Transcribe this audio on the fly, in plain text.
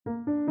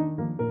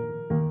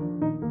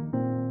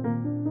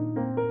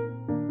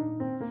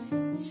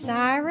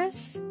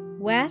Cyrus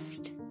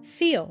West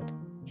Field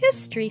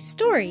History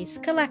Stories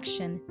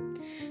Collection.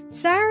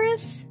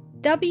 Cyrus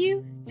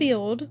W.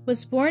 Field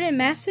was born in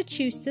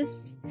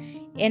Massachusetts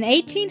in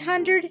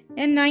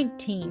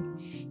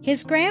 1819.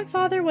 His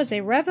grandfather was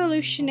a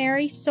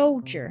Revolutionary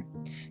soldier.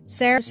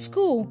 Cyrus went to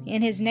school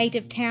in his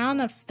native town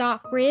of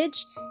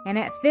Stockbridge, and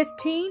at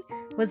 15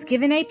 was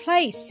given a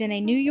place in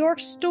a New York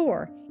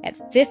store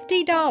at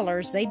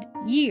 $50 a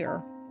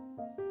year.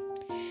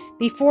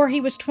 Before he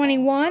was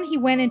 21, he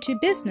went into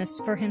business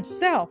for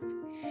himself.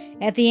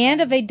 At the end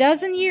of a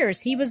dozen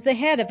years, he was the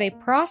head of a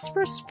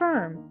prosperous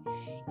firm.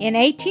 In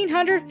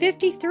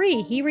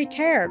 1853, he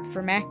retired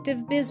from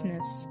active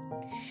business.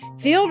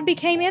 Field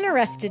became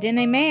interested in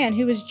a man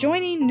who was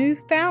joining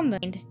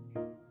Newfoundland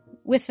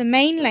with the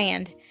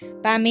mainland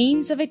by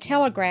means of a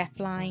telegraph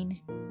line.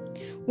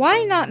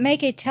 Why not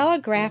make a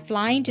telegraph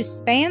line to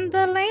span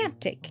the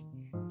Atlantic?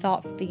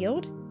 Thought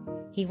Field.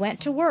 He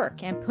went to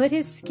work and put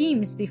his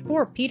schemes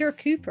before Peter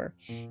Cooper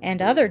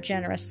and other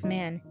generous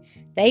men.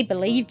 They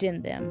believed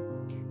in them.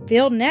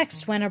 Field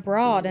next went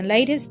abroad and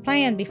laid his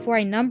plan before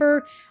a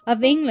number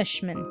of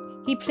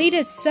Englishmen. He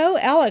pleaded so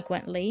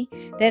eloquently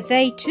that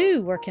they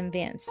too were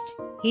convinced.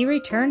 He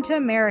returned to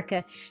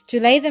America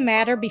to lay the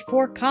matter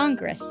before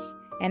Congress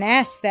and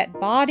asked that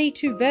body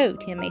to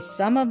vote him a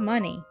sum of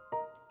money.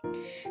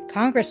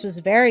 Congress was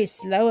very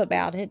slow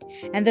about it,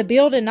 and the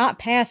bill did not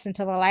pass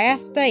until the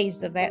last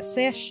days of that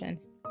session.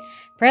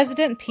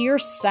 President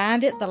Pierce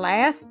signed it the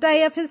last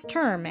day of his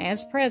term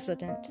as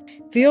president.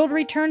 Field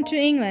returned to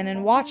England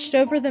and watched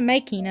over the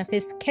making of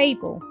his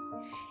cable.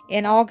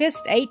 In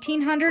August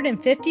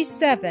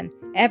 1857,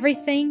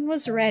 everything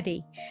was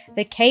ready.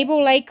 The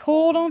cable lay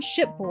coiled on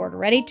shipboard,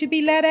 ready to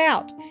be let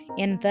out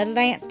in the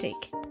Atlantic.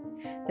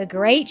 The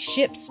great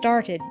ship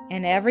started,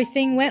 and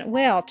everything went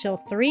well till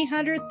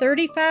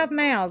 335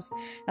 miles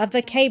of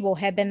the cable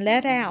had been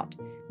let out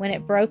when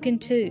it broke in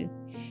two.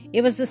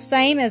 It was the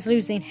same as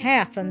losing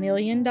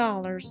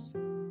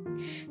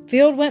 $500,000.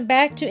 Field went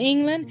back to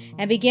England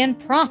and began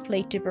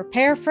promptly to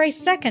prepare for a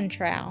second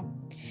trial.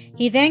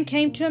 He then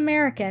came to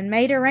America and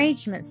made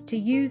arrangements to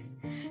use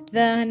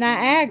the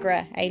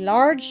Niagara, a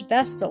large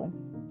vessel.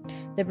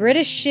 The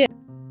British ship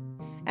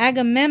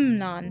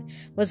Agamemnon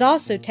was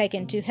also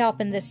taken to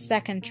help in this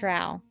second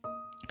trial.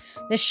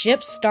 The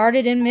ships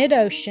started in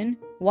mid-ocean,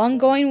 one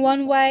going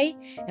one way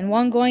and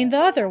one going the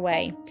other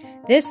way.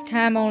 This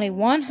time only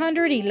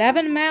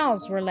 111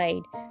 miles were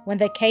laid when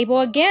the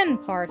cable again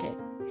parted.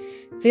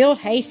 Field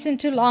hastened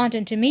to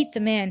London to meet the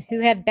men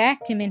who had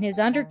backed him in his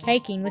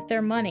undertaking with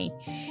their money.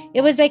 It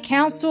was a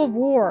council of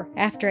war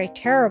after a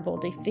terrible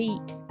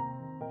defeat.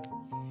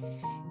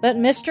 But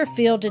Mr.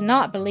 Field did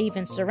not believe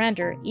in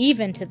surrender,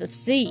 even to the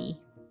sea.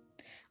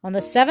 On the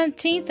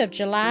 17th of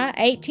July,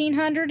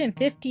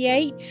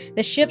 1858,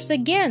 the ships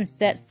again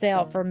set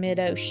sail for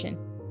mid-ocean.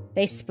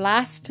 They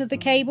spliced to the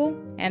cable,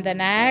 and the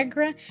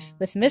Niagara,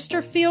 with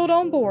Mr. Field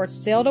on board,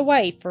 sailed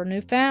away for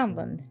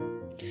Newfoundland.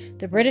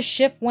 The British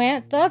ship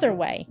went the other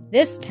way.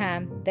 This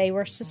time they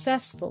were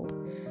successful.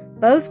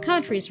 Both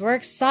countries were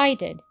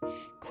excited.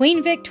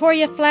 Queen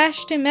Victoria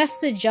flashed a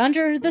message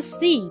under the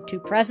sea to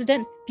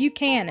President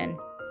Buchanan.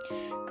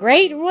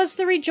 Great was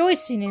the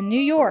rejoicing in New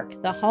York,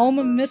 the home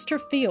of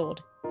Mr.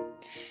 Field.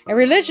 A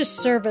religious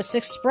service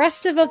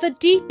expressive of the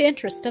deep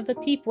interest of the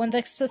people in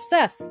the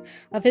success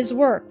of his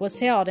work was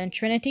held in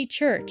Trinity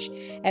Church,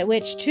 at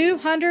which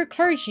 200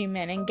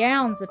 clergymen in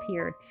gowns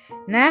appeared.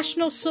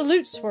 National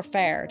salutes were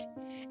fired.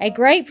 A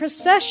great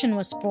procession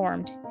was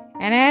formed.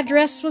 An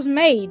address was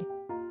made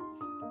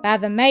by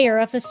the mayor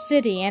of the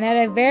city, and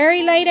at a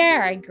very late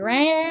hour a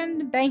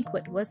grand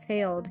banquet was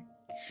held.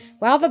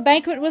 While the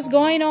banquet was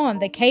going on,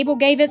 the cable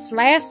gave its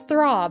last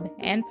throb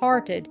and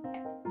parted.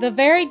 The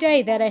very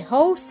day that a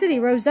whole city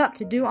rose up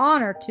to do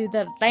honor to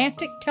the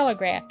Atlantic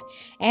Telegraph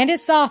and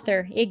its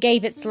author, it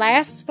gave its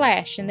last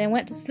flash and then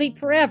went to sleep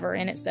forever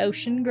in its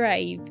ocean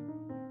grave.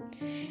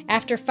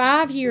 After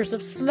 5 years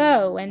of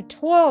slow and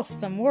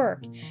toilsome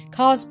work,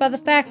 caused by the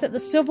fact that the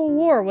Civil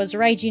War was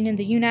raging in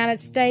the United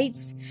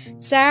States,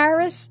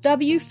 Cyrus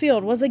W.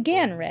 Field was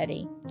again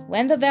ready.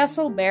 When the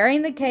vessel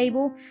bearing the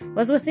cable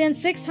was within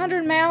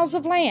 600 miles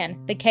of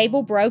land, the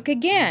cable broke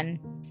again.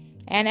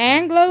 An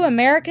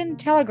Anglo-American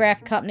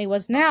Telegraph Company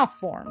was now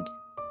formed.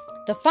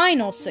 The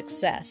final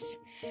success.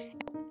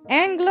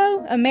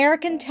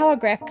 Anglo-American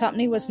Telegraph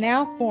Company was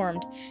now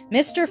formed.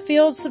 Mr.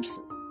 Field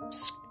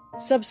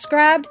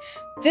subscribed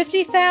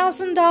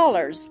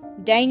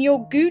 $50,000,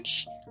 Daniel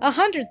Gooch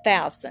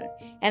 $100,000,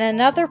 and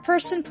another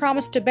person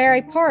promised to bear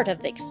a part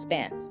of the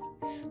expense.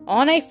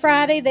 On a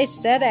Friday they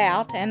set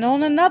out, and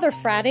on another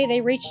Friday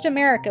they reached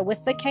America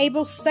with the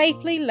cable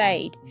safely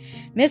laid.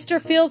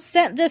 Mr. Field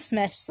sent this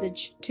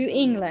message to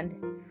England.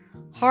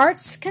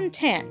 Heart's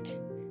Content,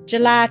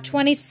 July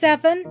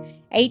 27,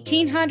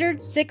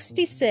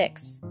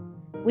 1866.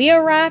 We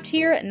arrived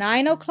here at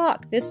 9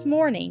 o'clock this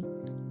morning.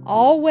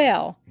 All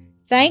well.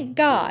 Thank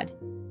God.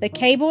 The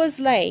cable is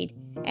laid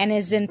and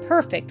is in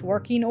perfect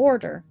working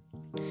order.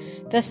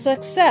 The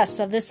success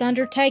of this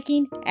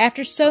undertaking,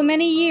 after so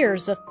many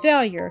years of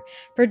failure,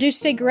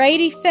 produced a great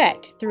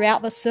effect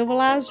throughout the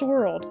civilized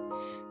world.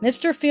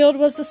 Mr. Field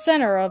was the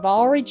center of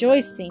all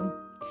rejoicing.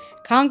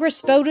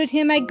 Congress voted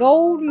him a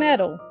gold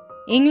medal.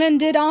 England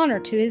did honor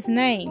to his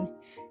name.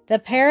 The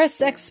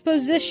Paris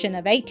Exposition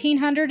of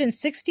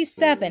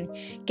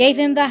 1867 gave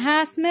him the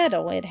highest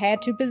medal it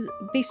had to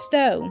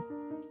bestow.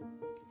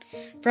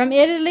 From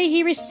Italy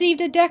he received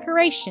a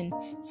decoration.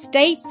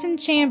 States and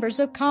chambers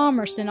of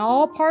commerce in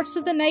all parts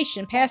of the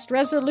nation passed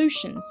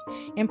resolutions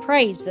in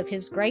praise of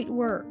his great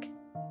work.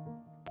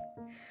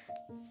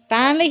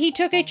 Finally, he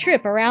took a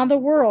trip around the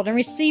world and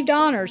received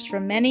honors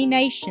from many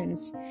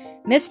nations.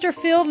 Mr.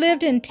 Field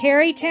lived in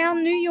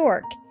Tarrytown, New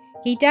York.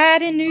 He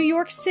died in New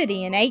York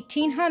City in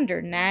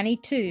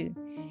 1892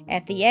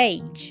 at the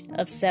age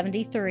of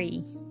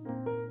 73.